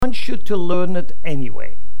want you to learn it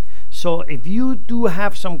anyway. So if you do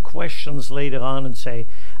have some questions later on and say,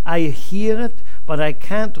 I hear it, but I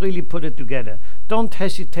can't really put it together, don't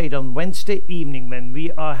hesitate on Wednesday evening when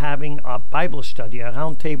we are having our Bible study, a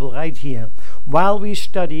round table right here. While we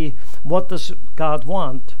study what does God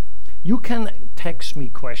want, you can text me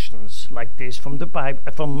questions like this from the Bible,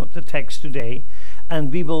 from the text today,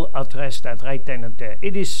 and we will address that right then and there.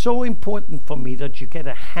 It is so important for me that you get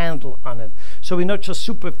a handle on it, so we not just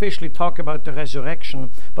superficially talk about the resurrection,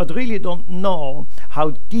 but really don't know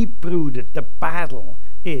how deep-rooted the battle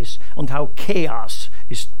is and how chaos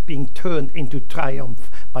is being turned into triumph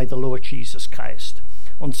by the Lord Jesus Christ.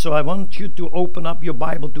 And so I want you to open up your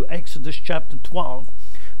Bible to Exodus chapter 12.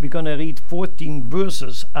 We're going to read 14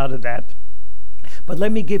 verses out of that. But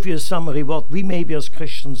let me give you a summary what we maybe as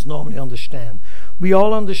Christians normally understand. We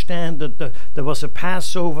all understand that there was a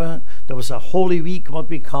Passover, there was a Holy Week, what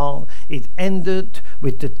we call. It ended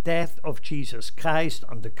with the death of Jesus Christ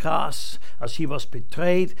on the cross as he was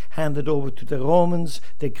betrayed, handed over to the Romans.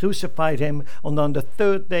 They crucified him, and on the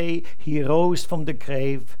third day he rose from the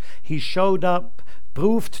grave. He showed up,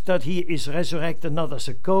 proved that he is resurrected not as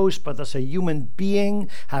a ghost but as a human being,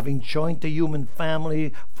 having joined the human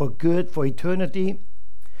family for good, for eternity.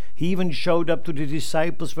 He even showed up to the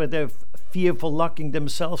disciples where they're fearful, locking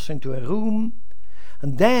themselves into a room.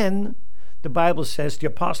 And then the Bible says, the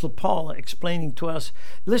Apostle Paul explaining to us,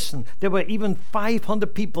 listen, there were even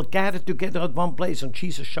 500 people gathered together at one place, and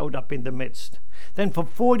Jesus showed up in the midst. Then for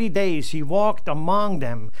 40 days he walked among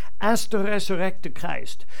them as the resurrected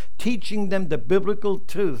Christ, teaching them the biblical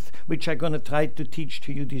truth, which I'm going to try to teach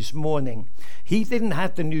to you this morning. He didn't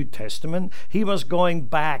have the New Testament. He was going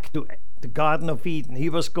back to the Garden of Eden. He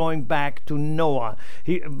was going back to Noah,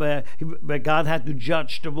 where God had to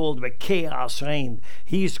judge the world, where chaos reigned.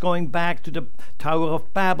 He's going back to the Tower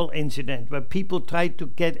of Babel incident, where people tried to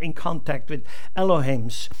get in contact with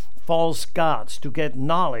Elohim's false gods to get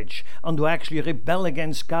knowledge and to actually rebel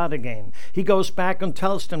against God again. He goes back and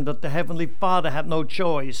tells them that the Heavenly Father had no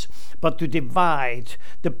choice but to divide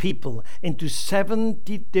the people into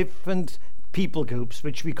 70 different people groups,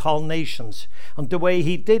 which we call nations. And the way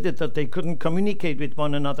he did it, that they couldn't communicate with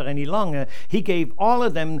one another any longer, he gave all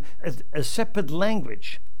of them a separate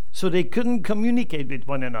language, so they couldn't communicate with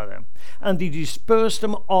one another. And he dispersed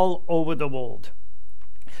them all over the world.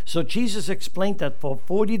 So Jesus explained that for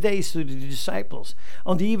 40 days to the disciples.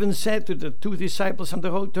 And he even said to the two disciples on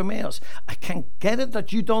the road to Emmaus, I can't get it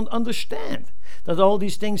that you don't understand that all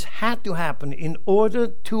these things had to happen in order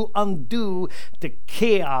to undo the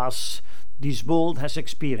chaos this world has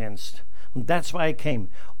experienced. And that's why I came.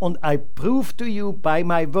 And I prove to you by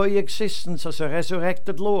my very existence as a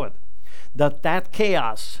resurrected Lord that that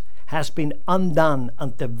chaos has been undone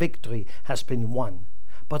and the victory has been won.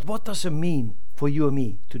 But what does it mean for you and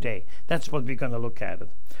me today? That's what we're going to look at it.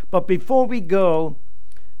 But before we go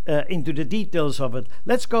into the details of it,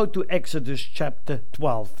 let's go to Exodus chapter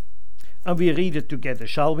 12. And we read it together,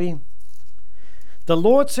 shall we? The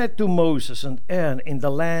Lord said to Moses and Aaron in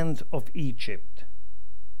the land of Egypt,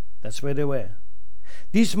 that's where they were,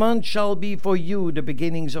 this month shall be for you the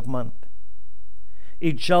beginnings of month.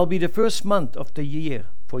 It shall be the first month of the year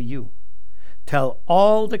for you. Tell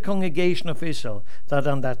all the congregation of Israel that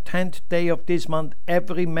on the 10th day of this month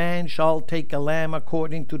every man shall take a lamb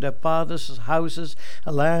according to their father's houses,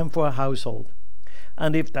 a lamb for a household.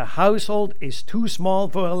 And if the household is too small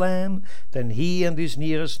for a lamb, then he and his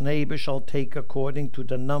nearest neighbor shall take according to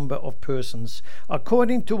the number of persons,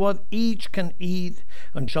 according to what each can eat,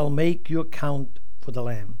 and shall make your count for the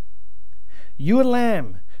lamb. Your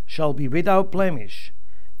lamb shall be without blemish,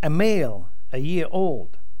 a male, a year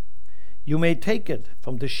old. You may take it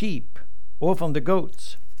from the sheep or from the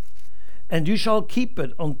goats, and you shall keep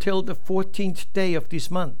it until the 14th day of this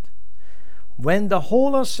month, when the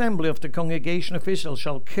whole assembly of the congregation of Israel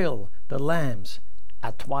shall kill the lambs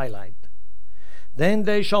at twilight. Then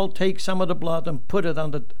they shall take some of the blood and put it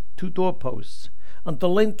on the two doorposts, and the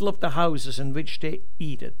lintel of the houses in which they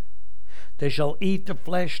eat it. They shall eat the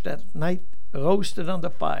flesh that night, roasted on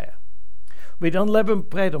the fire. With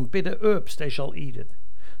unleavened bread and bitter herbs they shall eat it.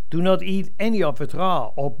 Do not eat any of it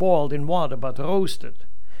raw or boiled in water, but roasted,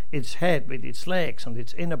 its head with its legs and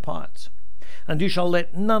its inner parts. And you shall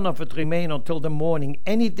let none of it remain until the morning.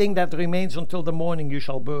 Anything that remains until the morning you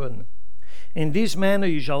shall burn. In this manner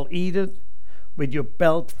you shall eat it, with your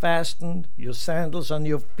belt fastened, your sandals on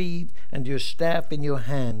your feet, and your staff in your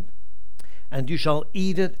hand. And you shall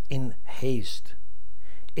eat it in haste.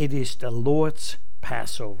 It is the Lord's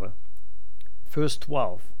Passover. Verse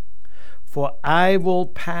 12. For I will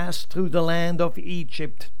pass through the land of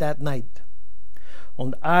Egypt that night.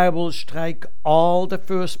 and I will strike all the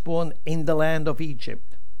firstborn in the land of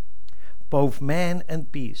Egypt, both man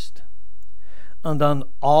and beast, and on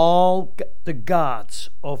all the gods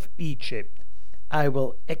of Egypt I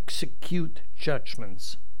will execute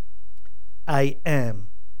judgments. I am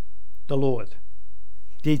the Lord.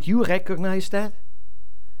 Did you recognize that?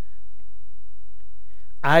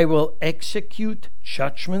 I will execute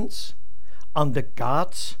judgments on the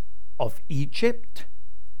gods of Egypt.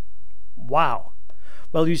 Wow.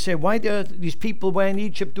 Well, you say, why do these people were in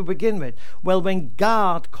Egypt to begin with? Well, when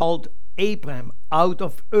God called Abraham out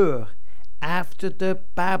of Ur after the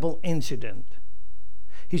Babel incident,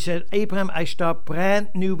 he said, Abraham, I start brand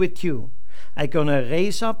new with you. I'm going to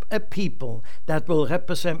raise up a people that will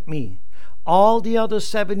represent me. All the other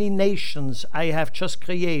 70 nations I have just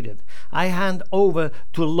created, I hand over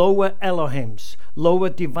to lower Elohims, lower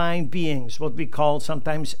divine beings, what we call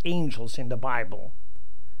sometimes angels in the Bible,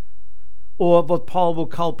 or what Paul will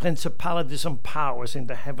call principalities and powers in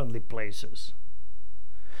the heavenly places.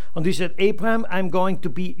 And he said, Abraham, I'm going to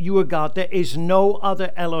be your God. There is no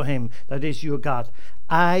other Elohim that is your God.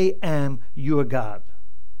 I am your God.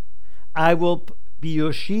 I will be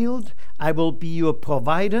your shield. I will be your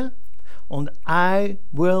provider. And I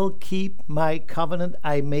will keep my covenant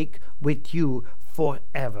I make with you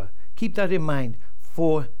forever. Keep that in mind,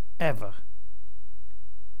 forever.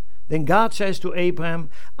 Then God says to Abraham,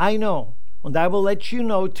 I know, and I will let you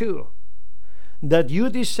know too, that your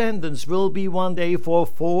descendants will be one day for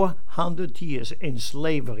 400 years in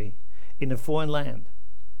slavery in a foreign land.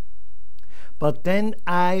 But then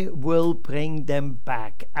I will bring them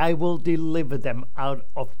back. I will deliver them out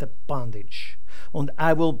of the bondage. And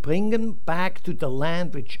I will bring them back to the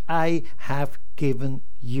land which I have given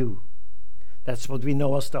you. That's what we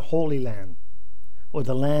know as the Holy Land, or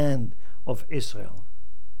the land of Israel.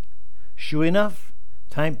 Sure enough,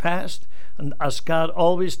 time passed, and as God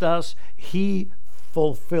always does, He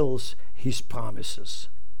fulfills His promises.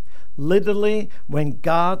 Literally, when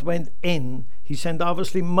God went in, He sent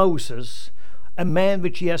obviously Moses, a man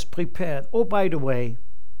which He has prepared. Oh, by the way,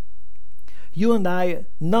 you and I,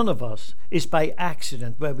 none of us, is by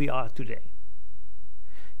accident where we are today.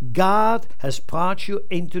 God has brought you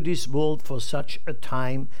into this world for such a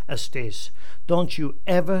time as this. Don't you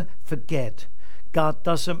ever forget, God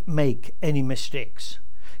doesn't make any mistakes.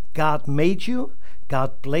 God made you.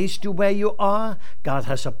 God placed you where you are. God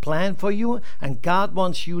has a plan for you, and God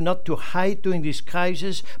wants you not to hide during this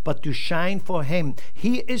crisis, but to shine for Him.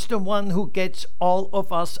 He is the one who gets all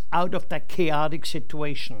of us out of that chaotic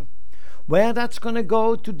situation. Where that's going to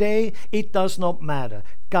go today, it does not matter.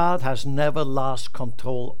 God has never lost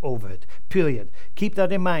control over it. Period. Keep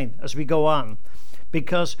that in mind as we go on.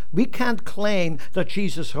 Because we can't claim that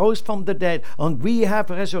Jesus rose from the dead and we have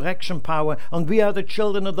resurrection power and we are the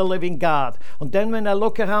children of the living God. And then when I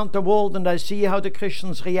look around the world and I see how the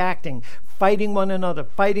Christians reacting, fighting one another,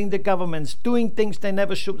 fighting the governments, doing things they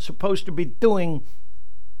never supposed to be doing,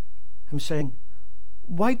 I'm saying,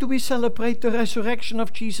 why do we celebrate the resurrection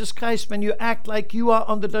of Jesus Christ when you act like you are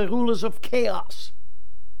under the rulers of chaos?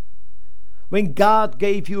 When God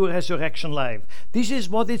gave you a resurrection life. This is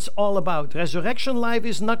what it's all about. Resurrection life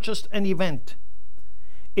is not just an event.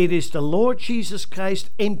 It is the Lord Jesus Christ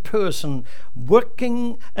in person,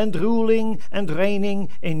 working and ruling and reigning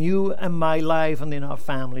in you and my life and in our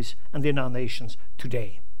families and in our nations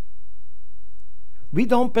today. We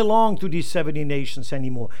don't belong to these 70 nations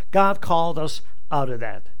anymore. God called us out of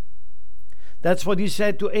that. That's what He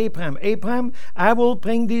said to Abraham. Abraham, I will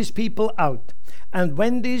bring these people out. And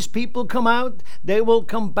when these people come out, they will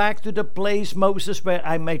come back to the place, Moses, where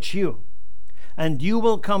I met you. And you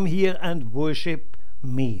will come here and worship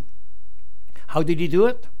me. How did He do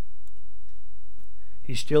it?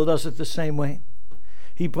 He still does it the same way.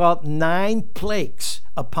 He brought 9 plagues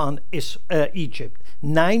upon Egypt.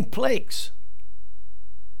 9 plagues.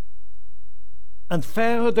 And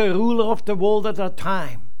Pharaoh, the ruler of the world at that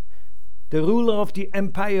time, the ruler of the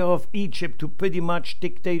empire of Egypt, who pretty much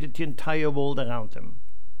dictated the entire world around him,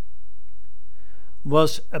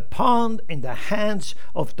 was a pawn in the hands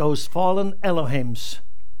of those fallen Elohims.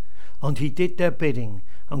 And he did their bidding.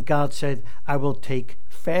 And God said, I will take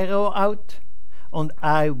Pharaoh out, and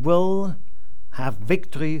I will have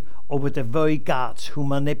victory over the very gods who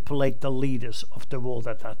manipulate the leaders of the world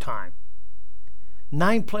at that time.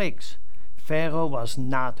 9 plagues. Pharaoh was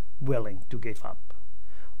not willing to give up.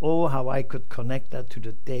 Oh, how I could connect that to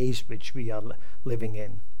the days which we are living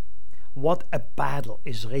in. What a battle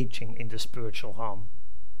is raging in the spiritual realm.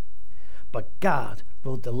 But God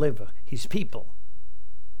will deliver His people.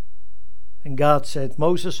 And God said,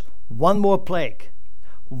 Moses, 1 more plague.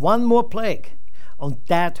 1 more plague. And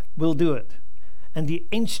that will do it. and he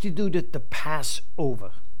instituted the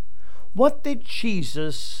Passover. What did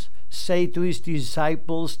Jesus say to his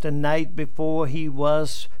disciples the night before he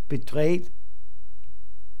was betrayed?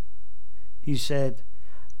 He said,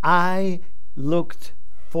 I looked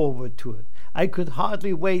forward to it. I could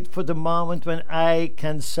hardly wait for the moment when I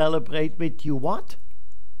can celebrate with you what?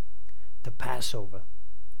 The Passover.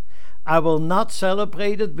 I will not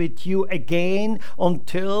celebrate it with you again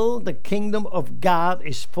until the kingdom of God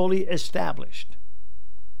is fully established.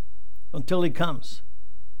 Until he comes.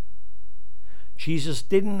 Jesus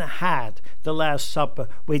didn't have the Last Supper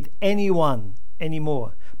with anyone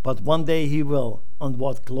anymore, but one day he will. And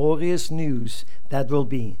what glorious news that will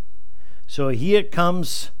be. So here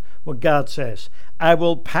comes what God says. I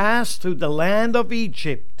will pass through the land of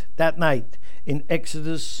Egypt that night in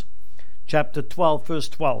Exodus chapter 12, verse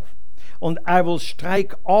 12. And I will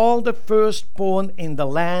strike all the firstborn in the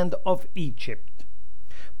land of Egypt,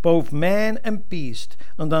 both man and beast,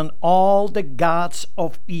 and on all the gods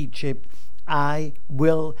of Egypt I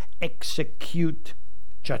will execute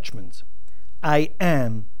judgments. I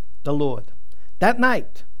am the Lord. That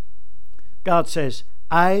night, God says,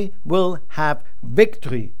 I will have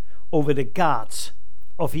victory over the gods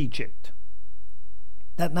of Egypt.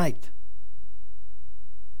 That night.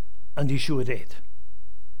 And he sure did.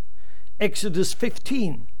 Exodus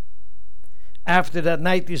 15. After that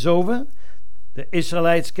night is over, the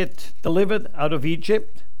Israelites get delivered out of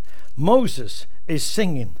Egypt. Moses is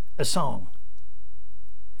singing a song.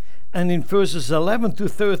 And in verses 11 to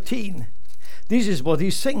 13, this is what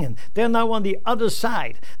he's singing. They're now on the other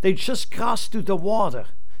side. They just crossed to the water,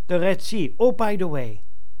 the Red Sea. Oh, by the way,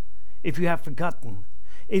 if you have forgotten,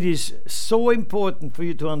 it is so important for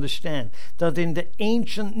you to understand that in the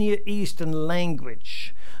ancient Near Eastern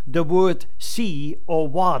language, the word sea or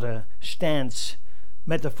water stands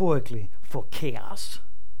metaphorically for chaos,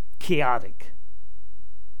 chaotic.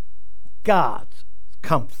 Chaos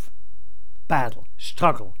Kampf, battle,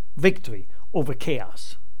 struggle, victory over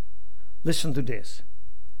chaos. Listen to this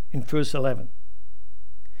in verse 11.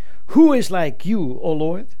 Who is like you, O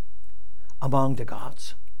Lord, among the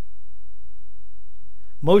gods?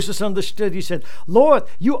 Moses understood. He said, Lord,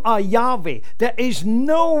 you are Yahweh. There is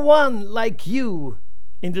no one like you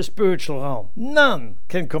in the spiritual realm. None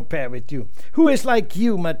can compare with you. Who is like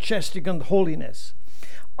you, majestic in holiness,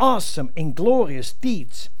 awesome in glorious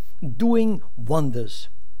deeds, doing wonders?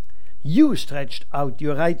 You stretched out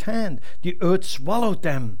your right hand. The earth swallowed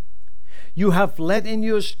them. You have led in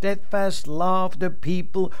your steadfast love the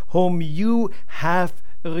people whom you have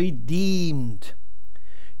redeemed.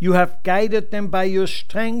 You have guided them by your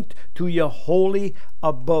strength to your holy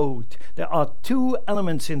abode. There are two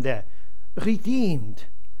elements in there. Redeemed.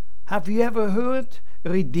 Have you ever heard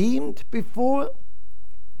redeemed before?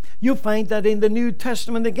 You find that in the New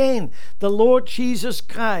Testament again. The Lord Jesus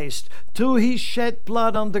Christ, through his shed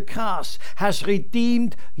blood on the cross, has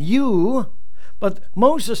redeemed you. But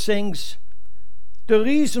Moses sings, the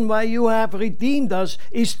reason why you have redeemed us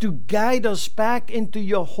is to guide us back into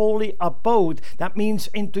your holy abode. That means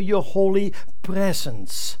into your holy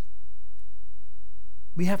presence.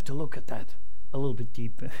 We have to look at that a little bit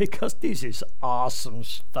deeper because this is awesome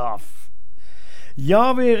stuff.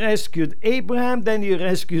 Yahweh rescued Abraham, then he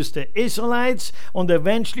rescues the Israelites, and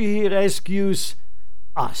eventually he rescues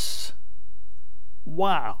us.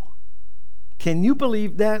 Wow. Can you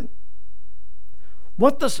believe that?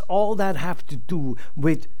 What does all that have to do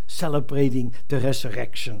with celebrating the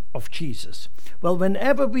resurrection of Jesus? Well,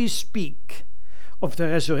 whenever we speak of the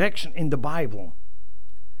resurrection in the Bible,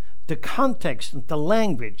 the context and the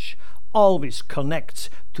language always connects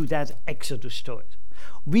to that Exodus story.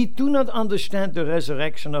 We do not understand the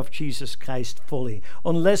resurrection of Jesus Christ fully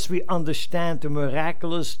unless we understand the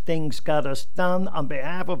miraculous things God has done on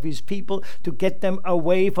behalf of his people to get them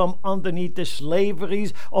away from underneath the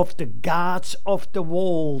slaveries of the gods of the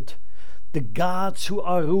world, the gods who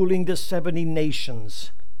are ruling the 70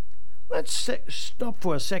 nations. Let's stop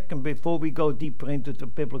for a second before we go deeper into the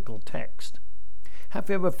biblical text. Have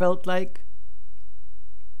you ever felt like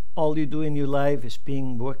all you do in your life is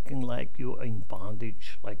working like you're in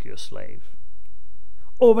bondage, like you're a slave?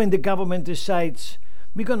 Or when the government decides,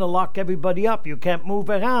 we're going to lock everybody up, you can't move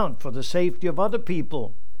around for the safety of other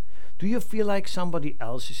people. Do you feel like somebody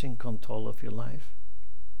else is in control of your life?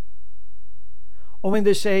 Or when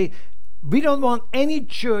they say, we don't want any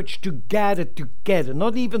church to gather together,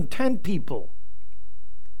 not even 10 people.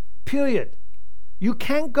 Period. You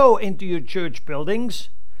can't go into your church buildings.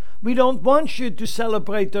 We don't want you to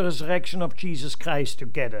celebrate the resurrection of Jesus Christ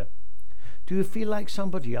together. Do you feel like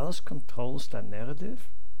somebody else controls that narrative?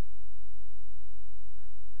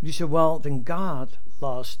 You say, well, then God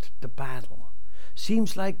lost the battle.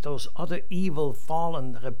 Seems like those other evil,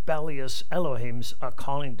 fallen, rebellious Elohims are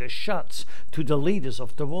calling the shots to the leaders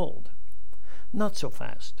of the world. Not so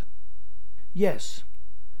fast. Yes,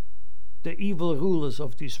 the evil rulers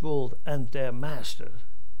of this world and their masters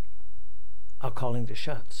are calling the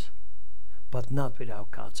shots, but not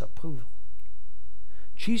without God's approval.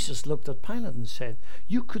 Jesus looked at Pilate and said,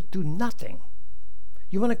 "You could do nothing.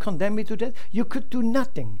 You want to condemn me to death? You could do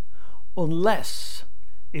nothing unless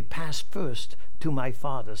it passed first to my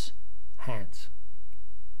Father's hands.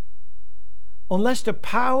 Unless the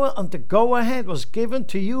power and the go-ahead was given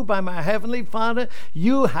to you by my Heavenly Father,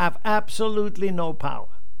 you have absolutely no power."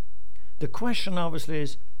 The question obviously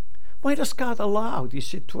is, why does God allow this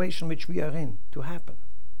situation which we are in to happen?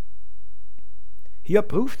 He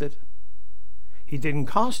approved it. He didn't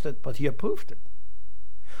cause it, but He approved it.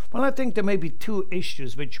 Well, I think there may be two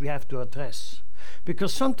issues which we have to address,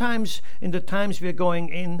 because sometimes in the times we are going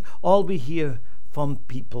in, all we hear from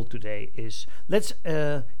people today is, let's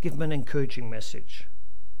give them an encouraging message.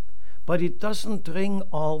 But it doesn't ring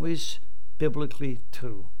always biblically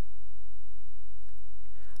true.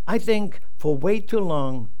 I think for way too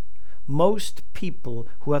long, most people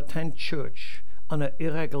who attend church on an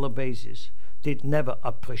irregular basis did never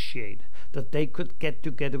appreciate that they could get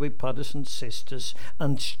together with brothers and sisters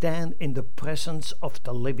and stand in the presence of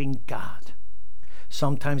the living God.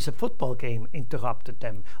 Sometimes a football game interrupted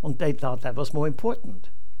them, and they thought that was more important.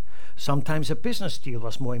 Sometimes a business deal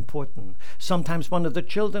was more important. Sometimes one of the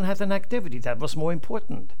children had an activity that was more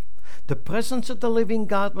important. The presence of the living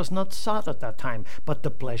God was not sought at that time, but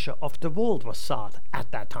the pleasure of the world was sought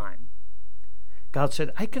at that time. God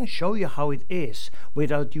said, "I can show you how it is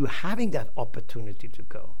without you having that opportunity to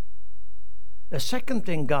go." The second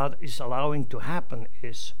thing God is allowing to happen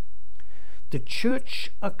is the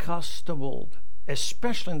church across the world,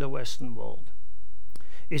 especially in the Western world,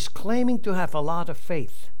 is claiming to have a lot of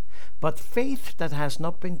faith, but faith that has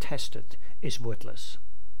not been tested is worthless.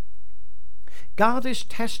 God is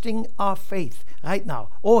testing our faith right now.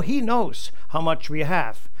 Oh, He knows how much we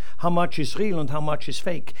have, how much is real and how much is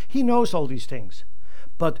fake. He knows all these things,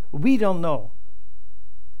 but we don't know.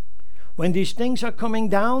 When these things are coming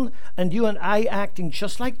down and you and I acting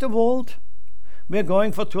just like the world, we're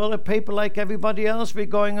going for toilet paper like everybody else. We're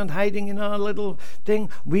going and hiding in our little thing.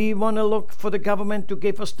 We want to look for the government to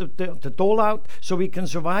give us the dole out so we can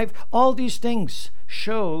survive. All these things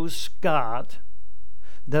shows God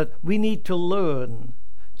that we need to learn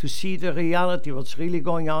to see the reality, what's really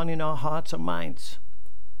going on in our hearts and minds.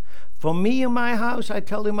 For me and my house, I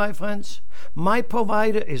tell you, my friends, my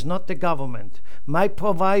provider is not the government. My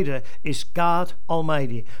provider is God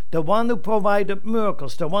Almighty, the one who provided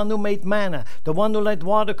miracles, the one who made manna, the one who let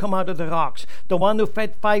water come out of the rocks, the one who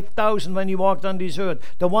fed 5,000 when He walked on this earth,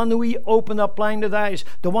 the one who He opened up blinded eyes,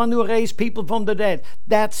 the one who raised people from the dead.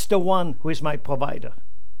 That's the one who is my provider.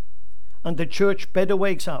 And the church better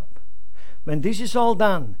wakes up. When this is all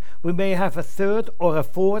done, we may have a third or a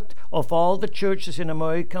fourth of all the churches in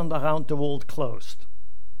America and around the world closed.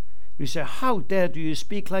 You say, "How dare do you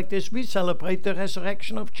speak like this? We celebrate the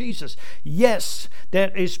resurrection of Jesus." Yes,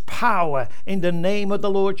 there is power in the name of the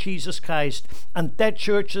Lord Jesus Christ, and dead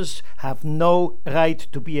churches have no right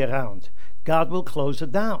to be around. God will close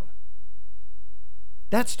it down.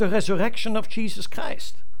 That's the resurrection of Jesus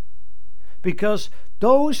Christ. Because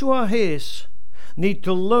those who are His need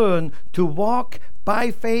to learn to walk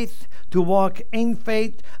by faith, to walk in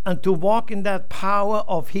faith, and to walk in that power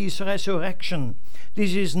of His resurrection.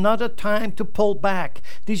 This is not a time to pull back.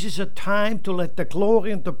 This is a time to let the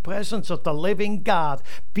glory and the presence of the living God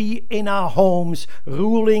be in our homes,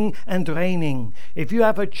 ruling and reigning. If you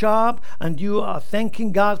have a job and you are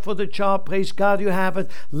thanking God for the job, praise God you have it,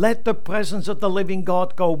 let the presence of the living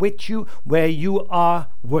God go with you where you are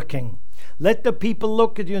working. Let the people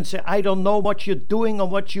look at you and say, "I don't know what you're doing or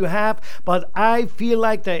what you have, but I feel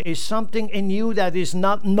like there is something in you that is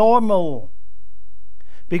not normal."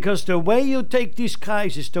 Because the way you take this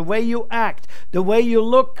crisis, the way you act, the way you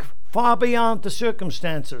look far beyond the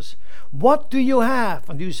circumstances, what do you have?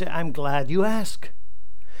 And you say, "I'm glad you ask."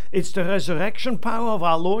 It's the resurrection power of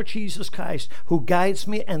our Lord Jesus Christ who guides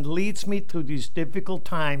me and leads me through these difficult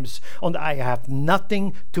times, and I have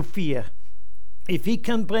nothing to fear. If He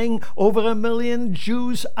can bring over 1 million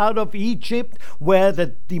Jews out of Egypt, where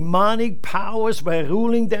the demonic powers were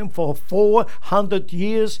ruling them for 400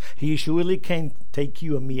 years, He surely can take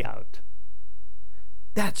you and me out.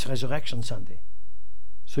 That's Resurrection Sunday.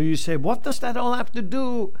 So you say, what does that all have to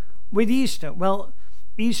do with Easter? Well,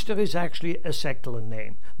 Easter is actually a secular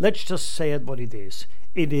name. Let's just say it what it is.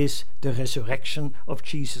 It is the resurrection of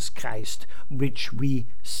Jesus Christ, which we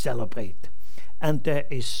celebrate. And there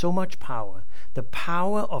is so much power. The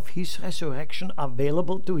power of his resurrection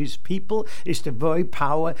available to his people is the very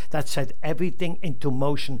power that set everything into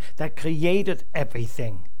motion, that created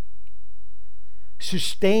everything,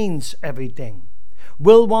 sustains everything,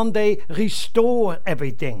 will one day restore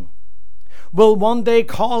everything, will one day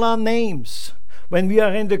call our names when we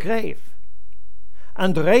are in the grave,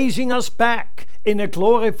 and raising us back in a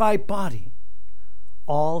glorified body,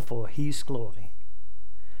 all for his glory.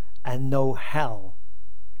 And no hell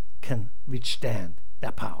can withstand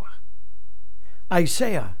that power.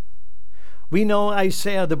 Isaiah. We know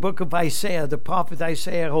Isaiah, the book of Isaiah, the prophet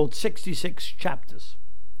Isaiah holds 66 chapters.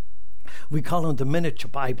 We call them the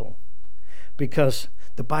miniature Bible because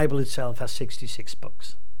the Bible itself has 66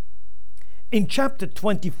 books. In chapter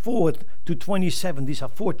 24 to 27, these are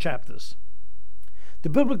 4 chapters. The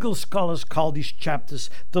biblical scholars call these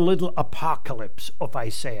chapters the little apocalypse of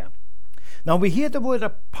Isaiah. Now we hear the word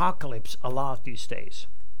apocalypse a lot these days.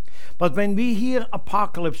 But when we hear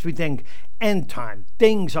apocalypse, we think end time,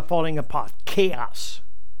 things are falling apart, chaos.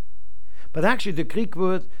 But actually the Greek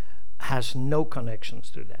word has no connections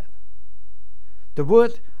to that. The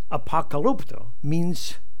word apokalypto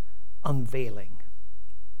means unveiling,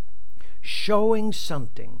 showing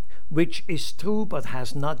something which is true but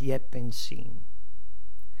has not yet been seen.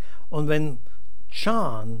 And when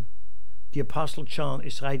John, the Apostle John,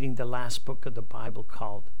 is writing the last book of the Bible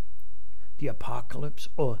called the Apocalypse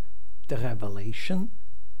or the Revelation,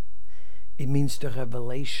 it means the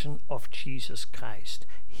revelation of Jesus Christ,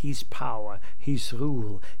 his power, his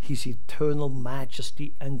rule, his eternal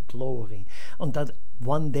majesty and glory, and that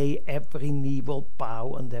one day every knee will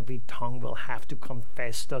bow and every tongue will have to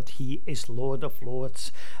confess that he is Lord of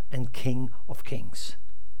lords and King of kings.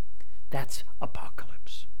 That's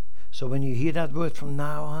apocalypse. So when you hear that word from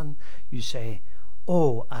now on, you say,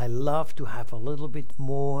 oh, I love to have a little bit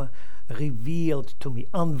more revealed to me,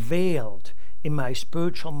 unveiled in my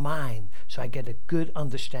spiritual mind, so I get a good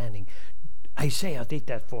understanding. Isaiah did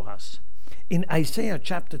that for us. In Isaiah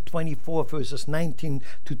chapter 24, verses 19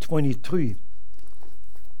 to 23,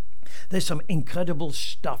 there's some incredible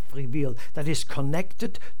stuff revealed that is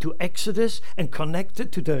connected to Exodus and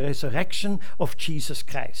connected to the resurrection of Jesus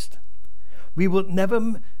Christ. We would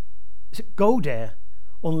never go there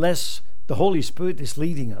unless the Holy Spirit is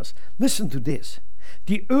leading us. Listen to this.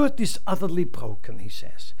 The earth is utterly broken, he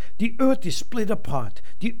says. The earth is split apart.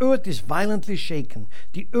 The earth is violently shaken.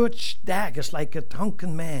 The earth staggers like a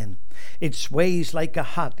drunken man. It sways like a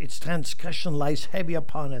hut. Its transgression lies heavy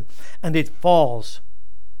upon it, and it falls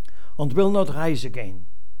and will not rise again.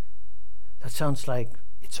 That sounds like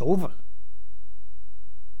it's over.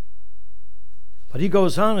 But he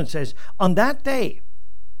goes on and says, on that day,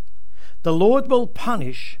 the Lord will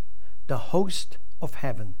punish the host of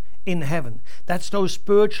heaven, in heaven. That's those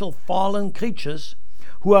spiritual fallen creatures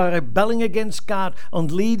who are rebelling against God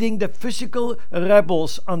and leading the physical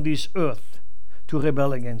rebels on this earth to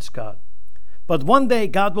rebel against God. But one day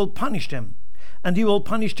God will punish them, and he will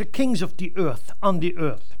punish the kings of the earth on the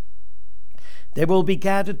earth. They will be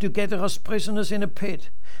gathered together as prisoners in a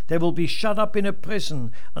pit. They will be shut up in a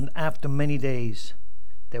prison, and after many days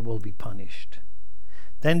they will be punished.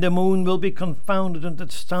 Then the moon will be confounded and the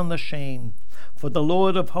sun ashamed, for the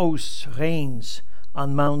Lord of hosts reigns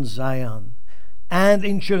on Mount Zion and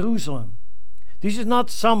in Jerusalem. This is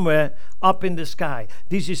not somewhere up in the sky.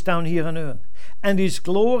 This is down here on earth. And his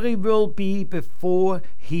glory will be before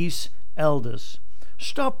his elders.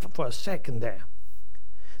 Stop for a second there.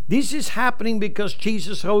 This is happening because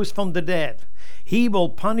Jesus rose from the dead. He will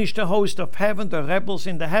punish the host of heaven, the rebels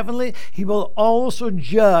in the heavenly. He will also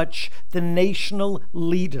judge the national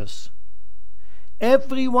leaders.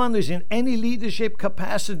 Everyone who's in any leadership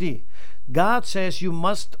capacity, God says you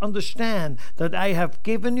must understand that I have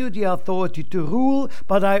given you the authority to rule,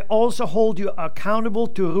 but I also hold you accountable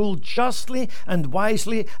to rule justly and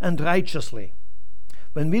wisely and righteously.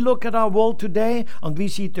 When we look at our world today and we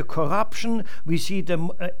see the corruption, we see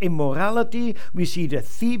the immorality, we see the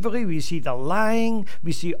thievery, we see the lying,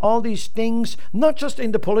 we see all these things, not just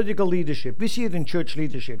in the political leadership, we see it in church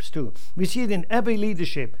leaderships too. We see it in every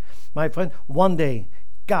leadership. My friend, one day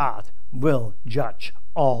God will judge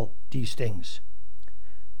all these things.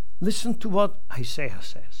 Listen to what Isaiah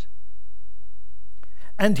says.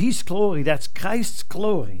 And his glory, that's Christ's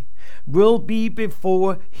glory, will be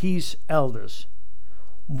before his elders.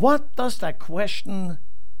 What does that question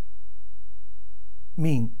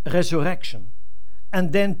mean? Resurrection.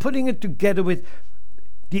 And then putting it together with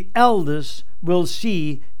the elders will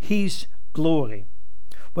see his glory.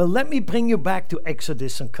 Well, let me bring you back to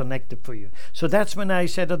Exodus and connect it for you. So that's when I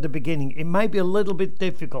said at the beginning, it might be a little bit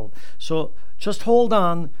difficult. So just hold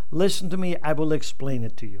on, listen to me, I will explain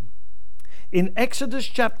it to you. In Exodus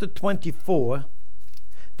chapter 24,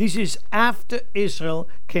 this is after Israel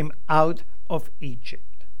came out of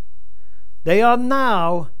Egypt. They are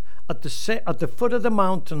now at the foot of the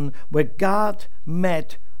mountain where God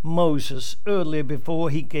met Moses earlier before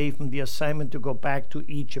he gave him the assignment to go back to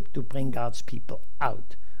Egypt to bring God's people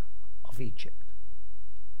out of Egypt.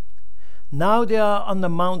 Now they are on the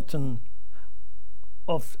mountain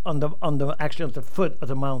actually at the foot of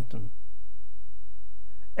the mountain.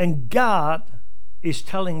 And God is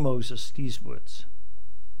telling Moses these words.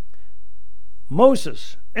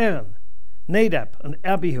 Moses, Aaron, Nadab, and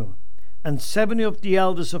Abihu, and 70 of the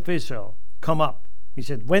elders of Israel come up. He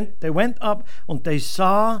said, they went up and they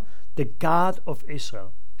saw the God of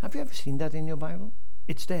Israel. Have you ever seen that in your Bible?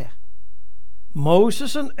 It's there.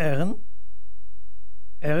 Moses and Aaron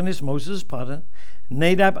is Moses' brother,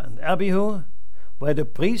 Nadab and Abihu were the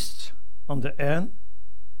priests under Aaron,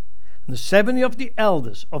 and the 70 of the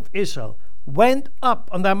elders of Israel went up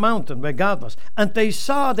on that mountain where God was, and they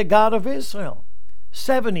saw the God of Israel.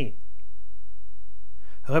 70.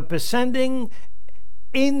 Representing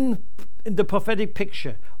in the prophetic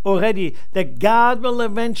picture already that God will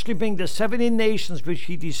eventually bring the 70 nations which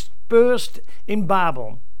he dispersed in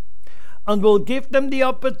Babel and will give them the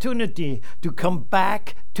opportunity to come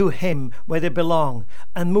back to him where they belong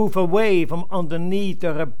and move away from underneath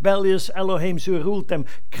the rebellious Elohims who ruled them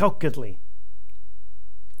crookedly,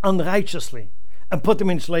 unrighteously, and put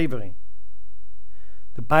them in slavery.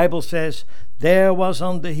 The Bible says, there was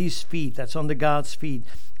under his feet, that's under God's feet,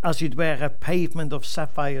 as it were a pavement of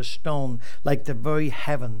sapphire stone, like the very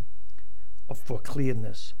heaven for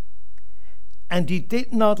clearness. And he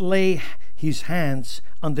did not lay his hands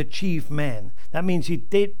on the chief men. That means he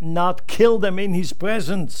did not kill them in his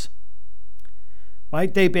presence.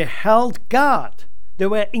 Right? They beheld God. They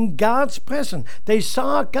were in God's presence. They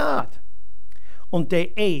saw God. And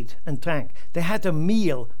they ate and drank. They had a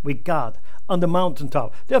meal with God on the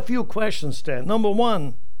mountaintop. There are a few questions there. Number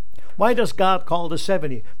one, why does God call the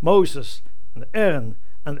 70, Moses and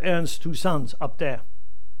Aaron's 2 sons up there?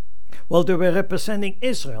 Well, they were representing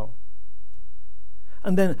Israel.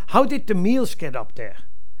 And then, how did the meals get up there?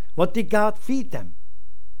 What did God feed them?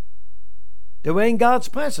 They were in God's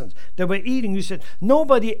presence. They were eating. You said,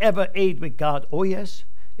 nobody ever ate with God. Oh yes,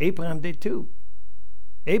 Abraham did too.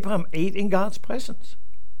 Abraham ate in God's presence.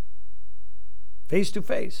 Face to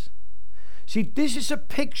face. See, this is a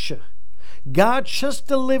picture. God just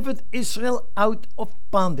delivered Israel out of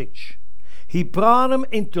bondage. He brought them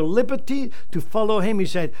into liberty to follow him. He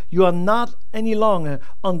said, you are not any longer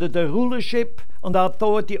under the rulership, under the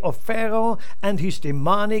authority of Pharaoh and his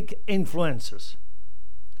demonic influences.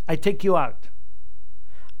 I take you out.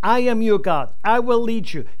 I am your God. I will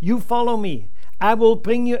lead you. You follow me. I will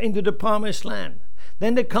bring you into the promised land.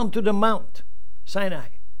 Then they come to the Mount Sinai.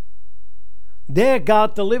 There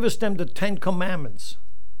God delivers them the 10 commandments.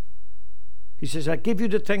 He says, I give you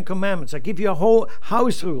the 10 commandments. I give you a whole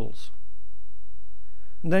house rules.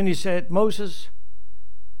 And then he said, Moses,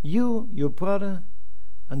 you, your brother,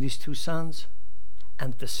 and these 2 sons,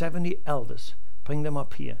 and the 70 elders, bring them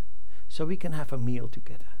up here so we can have a meal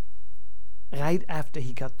together. Right after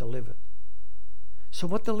he got delivered. So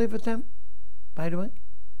what delivered them, by the way?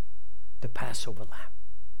 The Passover lamb.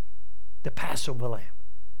 The Passover lamb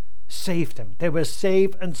saved them. They were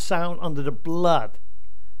safe and sound under the blood.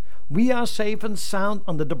 We are safe and sound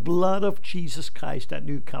under the blood of Jesus Christ, that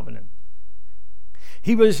new covenant.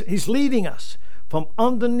 He's leading us from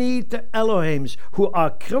underneath the Elohims, who are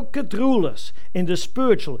crooked rulers in the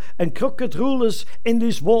spiritual and crooked rulers in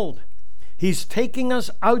this world. He's taking us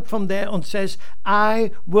out from there and says,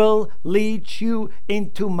 I will lead you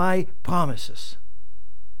into my promises.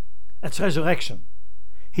 That's resurrection.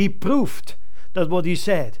 He proved that what he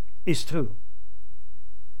said is true.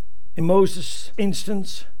 In Moses'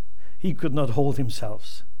 instance, he could not hold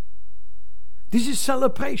himself. This is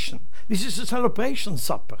celebration. This is a celebration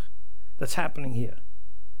supper that's happening here.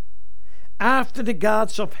 After the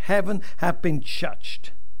gods of heaven have been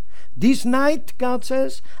judged, this night, God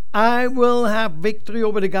says, I will have victory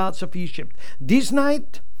over the gods of Egypt. This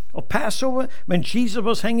night of Passover, when Jesus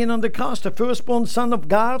was hanging on the cross, the firstborn Son of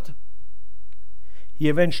God, he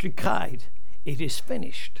eventually cried, it is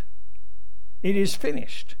finished. It is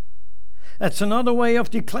finished. That's another way of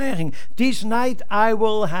declaring, this night I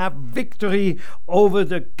will have victory over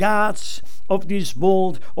the gods of this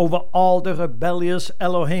world, over all the rebellious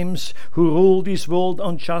Elohims who rule this world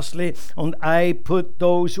unjustly, and I put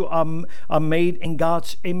those who are made in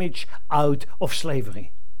God's image out of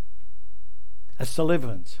slavery. as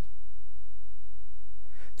deliverance.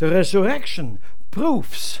 The resurrection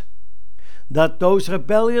proves that those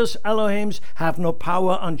rebellious Elohims have no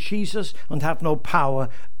power on Jesus and have no power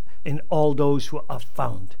in all those who are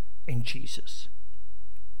found in Jesus.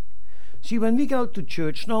 See, when we go to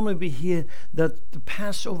church, normally we hear that the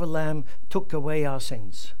Passover lamb took away our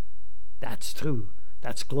sins. That's true.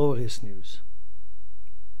 That's glorious news.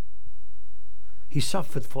 He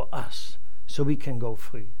suffered for us so we can go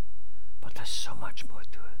free. But there's so much more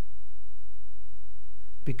to it.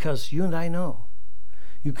 Because you and I know,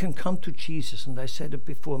 you can come to Jesus, and I said it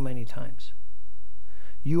before many times.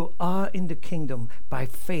 You are in the kingdom by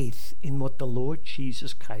faith in what the Lord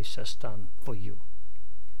Jesus Christ has done for you.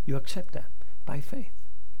 You accept that by faith.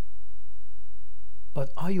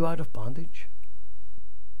 But are you out of bondage?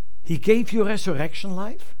 He gave you resurrection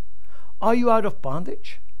life. Are you out of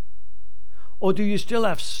bondage? Or do you still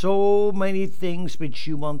have so many things which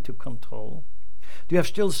you want to control? Do you have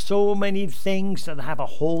still so many things that have a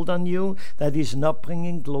hold on you that is not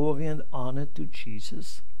bringing glory and honor to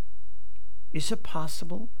Jesus? Is it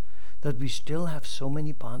possible that we still have so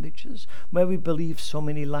many bondages where we believe so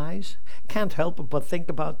many lies? Can't help it but think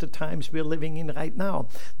about the times we're living in right now.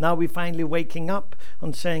 Now we're finally waking up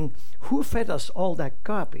and saying, who fed us all that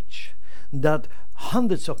garbage that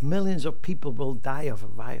hundreds of millions of people will die of a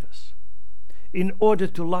virus in order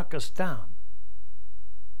to lock us down?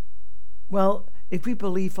 Well, if we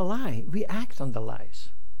believe a lie, we act on the lies.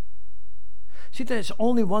 See, there's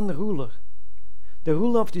only one ruler. The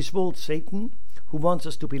ruler of this world, Satan, who wants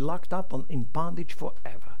us to be locked up in bondage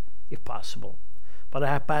forever, if possible. But I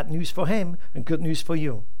have bad news for him and good news for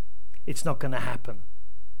you. It's not going to happen.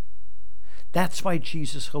 That's why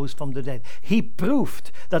Jesus rose from the dead. He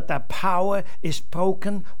proved that that power is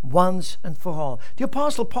broken once and for all. The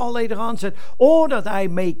Apostle Paul later on said, "Oh, that I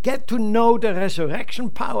may get to know the resurrection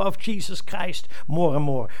power of Jesus Christ more and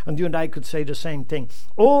more." And you and I could say the same thing.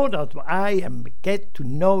 "Oh, that I get to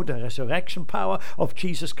know the resurrection power of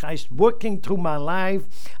Jesus Christ working through my life.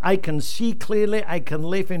 I can see clearly. I can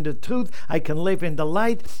live in the truth. I can live in the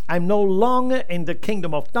light. I'm no longer in the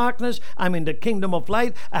kingdom of darkness. I'm in the kingdom of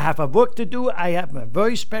light. I have a work to do. I am a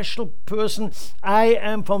very special person. I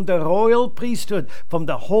am from the royal priesthood, from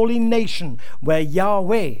the holy nation where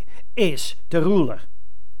Yahweh is the ruler.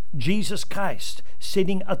 Jesus Christ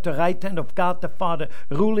sitting at the right hand of God the Father,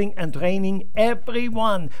 ruling and reigning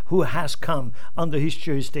everyone who has come under his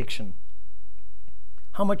jurisdiction."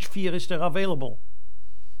 How much fear is there available?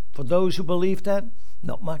 For those who believe that,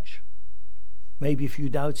 not much. Maybe a few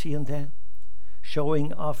doubts here and there,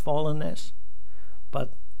 showing our fallenness.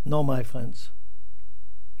 But no, my friends.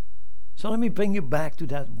 So let me bring you back to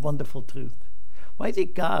that wonderful truth. Why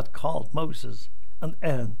did God call Moses and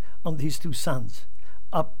Aaron and his two sons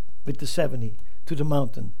up with the 70 to the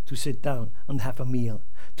mountain to sit down and have a meal,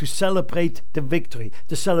 to celebrate the victory,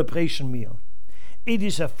 the celebration meal? It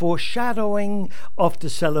is a foreshadowing of the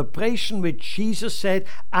celebration which Jesus said,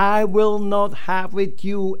 "I will not have with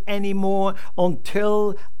you anymore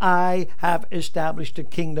until I have established the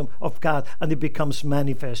kingdom of God," and it becomes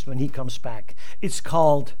manifest when he comes back. It's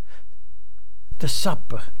called the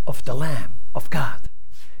supper of the Lamb of God.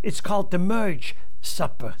 It's called the marriage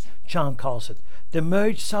supper, John calls it. The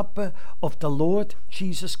marriage supper of the Lord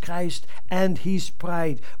Jesus Christ and his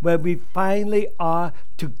bride, where we finally are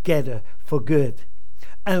together for good.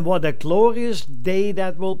 And what a glorious day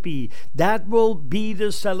that will be. That will be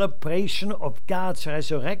the celebration of God's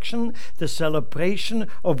resurrection, the celebration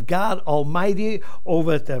of God Almighty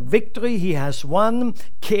over the victory he has won.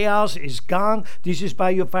 Chaos is gone. This is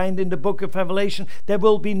why you find in the book of Revelation, there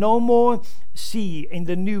will be no more sea in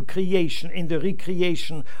the new creation, in the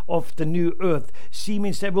recreation of the new earth. Sea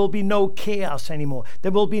means there will be no chaos anymore.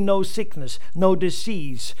 There will be no sickness, no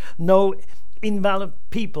disease, no invalid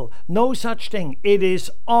people, no such thing. It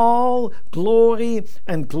is all glory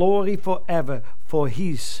and glory forever for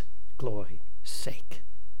his glory's sake.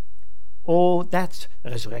 Oh, that's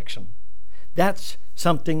resurrection. That's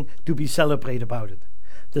something to be celebrated about it.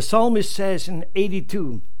 The psalmist says in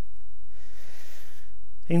 82,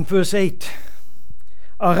 in verse 8,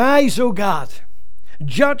 "Arise, O God,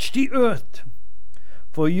 judge the earth,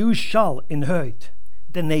 for you shall inherit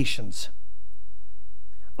the nations."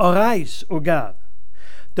 Arise, O God.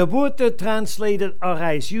 The word that translated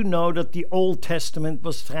arise, you know that the Old Testament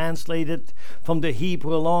was translated from the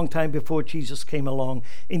Hebrew a long time before Jesus came along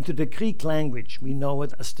into the Greek language. We know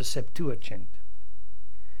it as the Septuagint.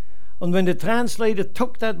 And when the translator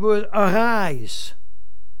took that word arise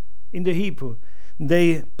in the Hebrew,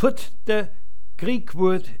 they put the Greek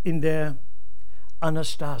word in there,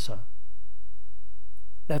 anastasa.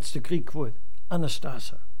 That's the Greek word,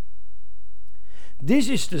 anastasa. This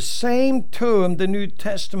is the same term the New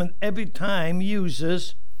Testament every time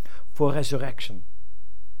uses for resurrection.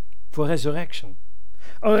 For resurrection.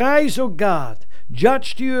 Arise, O God,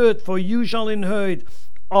 judge the earth, for you shall inherit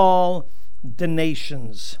all the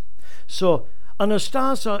nations. So,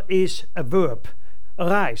 anastasa is a verb.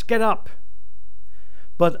 Arise, get up.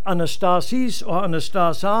 But anastasis or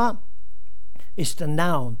anastasa is the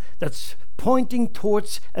noun that's pointing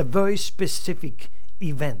towards a very specific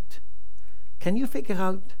event. Can you figure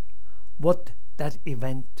out what that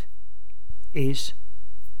event is?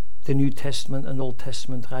 The New Testament and Old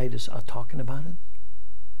Testament writers are talking about it.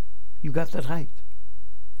 You got that right.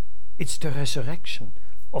 It's the resurrection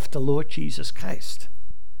of the Lord Jesus Christ.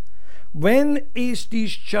 When is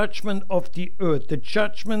this judgment of the earth, the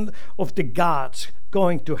judgment of the gods,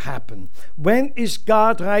 going to happen? When is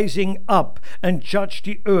God rising up and judge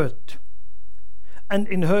the earth and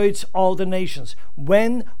inherits all the nations?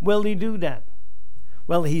 When will he do that?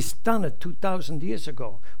 Well, he's done it 2,000 years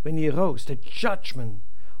ago when he rose. The judgment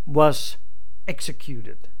was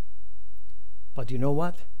executed. But you know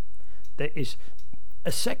what? There is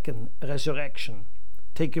a second resurrection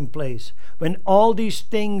taking place when all these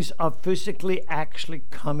things are physically actually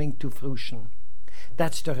coming to fruition.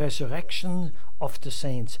 That's the resurrection of the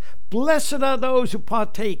saints. Blessed are those who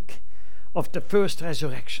partake of the first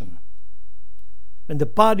resurrection. When the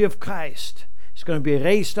body of Christ is going to be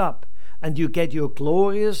raised up and you get your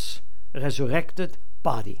glorious resurrected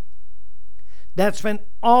body. That's when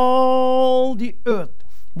all the earth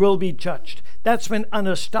will be judged. That's when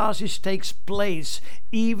anastasis takes place,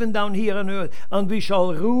 even down here on earth, and we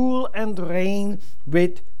shall rule and reign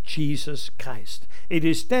with Jesus Christ. It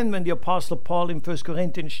is then when the Apostle Paul in 1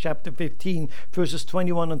 Corinthians chapter 15, verses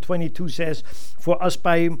 21 and 22 says, For us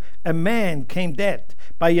by a man came death,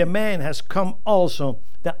 by a man has come also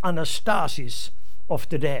the anastasis of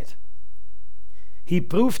the dead. He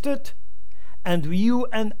proved it, and you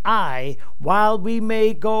and I, while we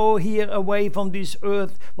may go here away from this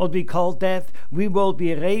earth, what we call death, we will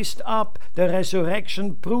be raised up. The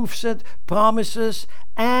resurrection proves it, promises,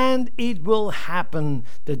 and it will happen.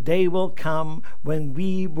 The day will come when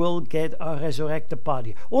we will get our resurrected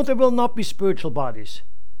body. Oh, there will not be spiritual bodies.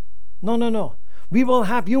 No. We will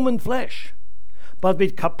have human flesh, but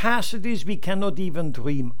with capacities we cannot even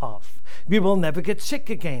dream of. We will never get sick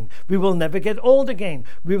again. We will never get old again.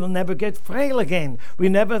 We will never get frail again. We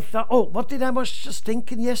never thought, oh, what did I was just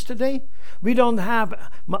thinking yesterday? We don't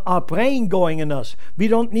have our brain going in us. We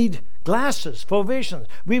don't need glasses for vision.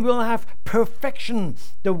 We will have perfection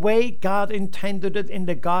the way God intended it in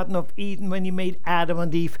the Garden of Eden when he made Adam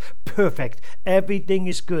and Eve perfect. Everything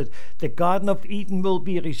is good. The Garden of Eden will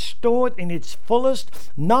be restored in its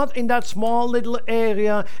fullest, not in that small little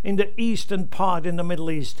area in the eastern part in the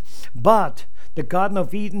Middle East, but the Garden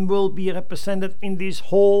of Eden will be represented in this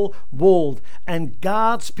whole world, and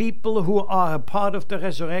God's people who are a part of the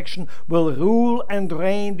resurrection will rule and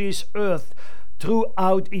reign this earth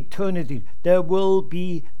throughout eternity. There will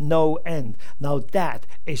be no end. Now that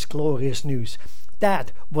is glorious news.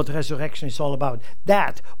 That what resurrection is all about.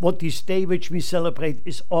 That what this day which we celebrate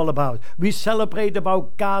is all about. We celebrate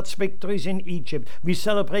about God's victories in Egypt. We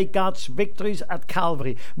celebrate God's victories at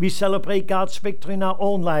Calvary. We celebrate God's victory in our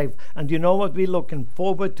own life. And you know what? We're looking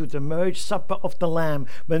forward to the marriage supper of the Lamb,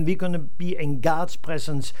 when we're going to be in God's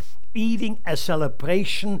presence eating a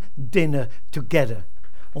celebration dinner together.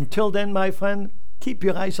 Until then, my friend, keep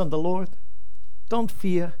your eyes on the Lord. Don't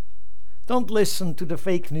fear. Don't listen to the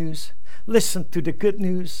fake news. Listen to the good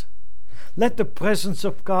news. Let the presence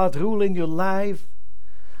of God rule in your life.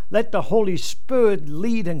 Let the Holy Spirit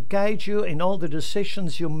lead and guide you in all the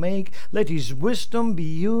decisions you make. Let His wisdom be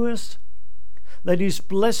yours. Let His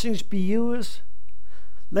blessings be yours.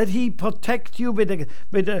 Let He protect you with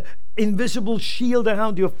an invisible shield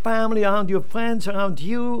around your family, around your friends, around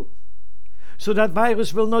you, so that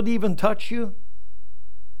virus will not even touch you.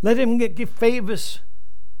 Let Him give favors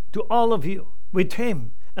to all of you with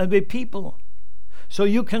Him and with people, so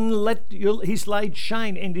you can let His light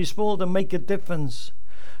shine in this world and make a difference.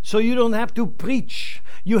 So you don't have to preach,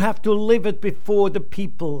 you have to live it before the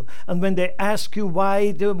people. And when they ask you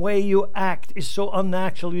why the way you act is so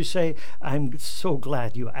unnatural, you say, I'm so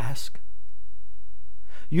glad you ask.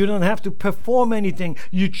 You don't have to perform anything.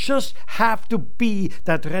 You just have to be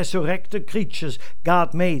that resurrected creatures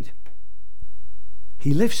God made.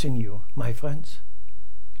 He lives in you, my friends.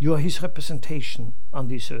 You are His representation on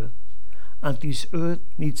this earth. And this earth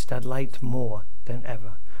needs that light more than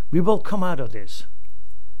ever. We will come out of this.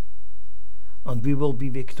 And we will be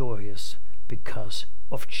victorious because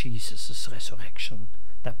of Jesus' resurrection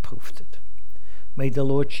that proved it. May the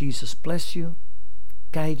Lord Jesus bless you,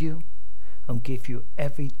 guide you, and give you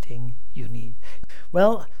everything you need.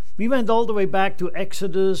 Well, we went all the way back to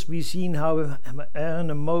Exodus. We've seen how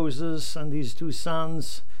Aaron and Moses and these two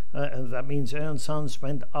sons, and that means Aaron's sons,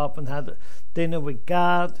 went up and had dinner with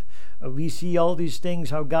God. We see all these things,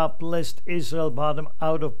 how God blessed Israel, brought them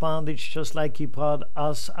out of bondage, just like he brought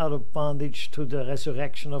us out of bondage to the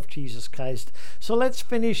resurrection of Jesus Christ. So let's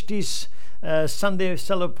finish this Sunday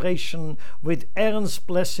celebration with Aaron's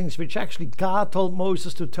blessings, which actually God told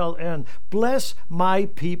Moses to tell Aaron, bless my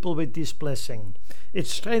people with this blessing.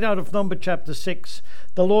 It's straight out of Numbers chapter 6.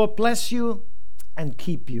 The Lord bless you and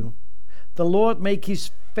keep you. The Lord make his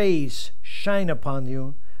face shine upon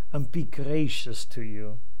you and be gracious to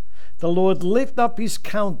you. The Lord lift up his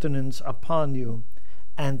countenance upon you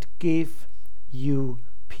and give you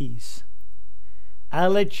peace.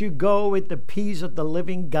 I'll let you go with the peace of the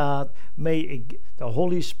living God. May the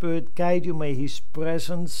Holy Spirit guide you. May his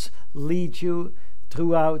presence lead you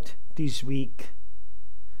throughout this week.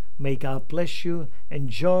 May God bless you.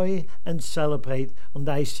 Enjoy and celebrate. And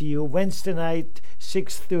I see you Wednesday night,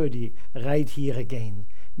 6:30, right here again.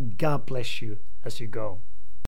 God bless you as you go.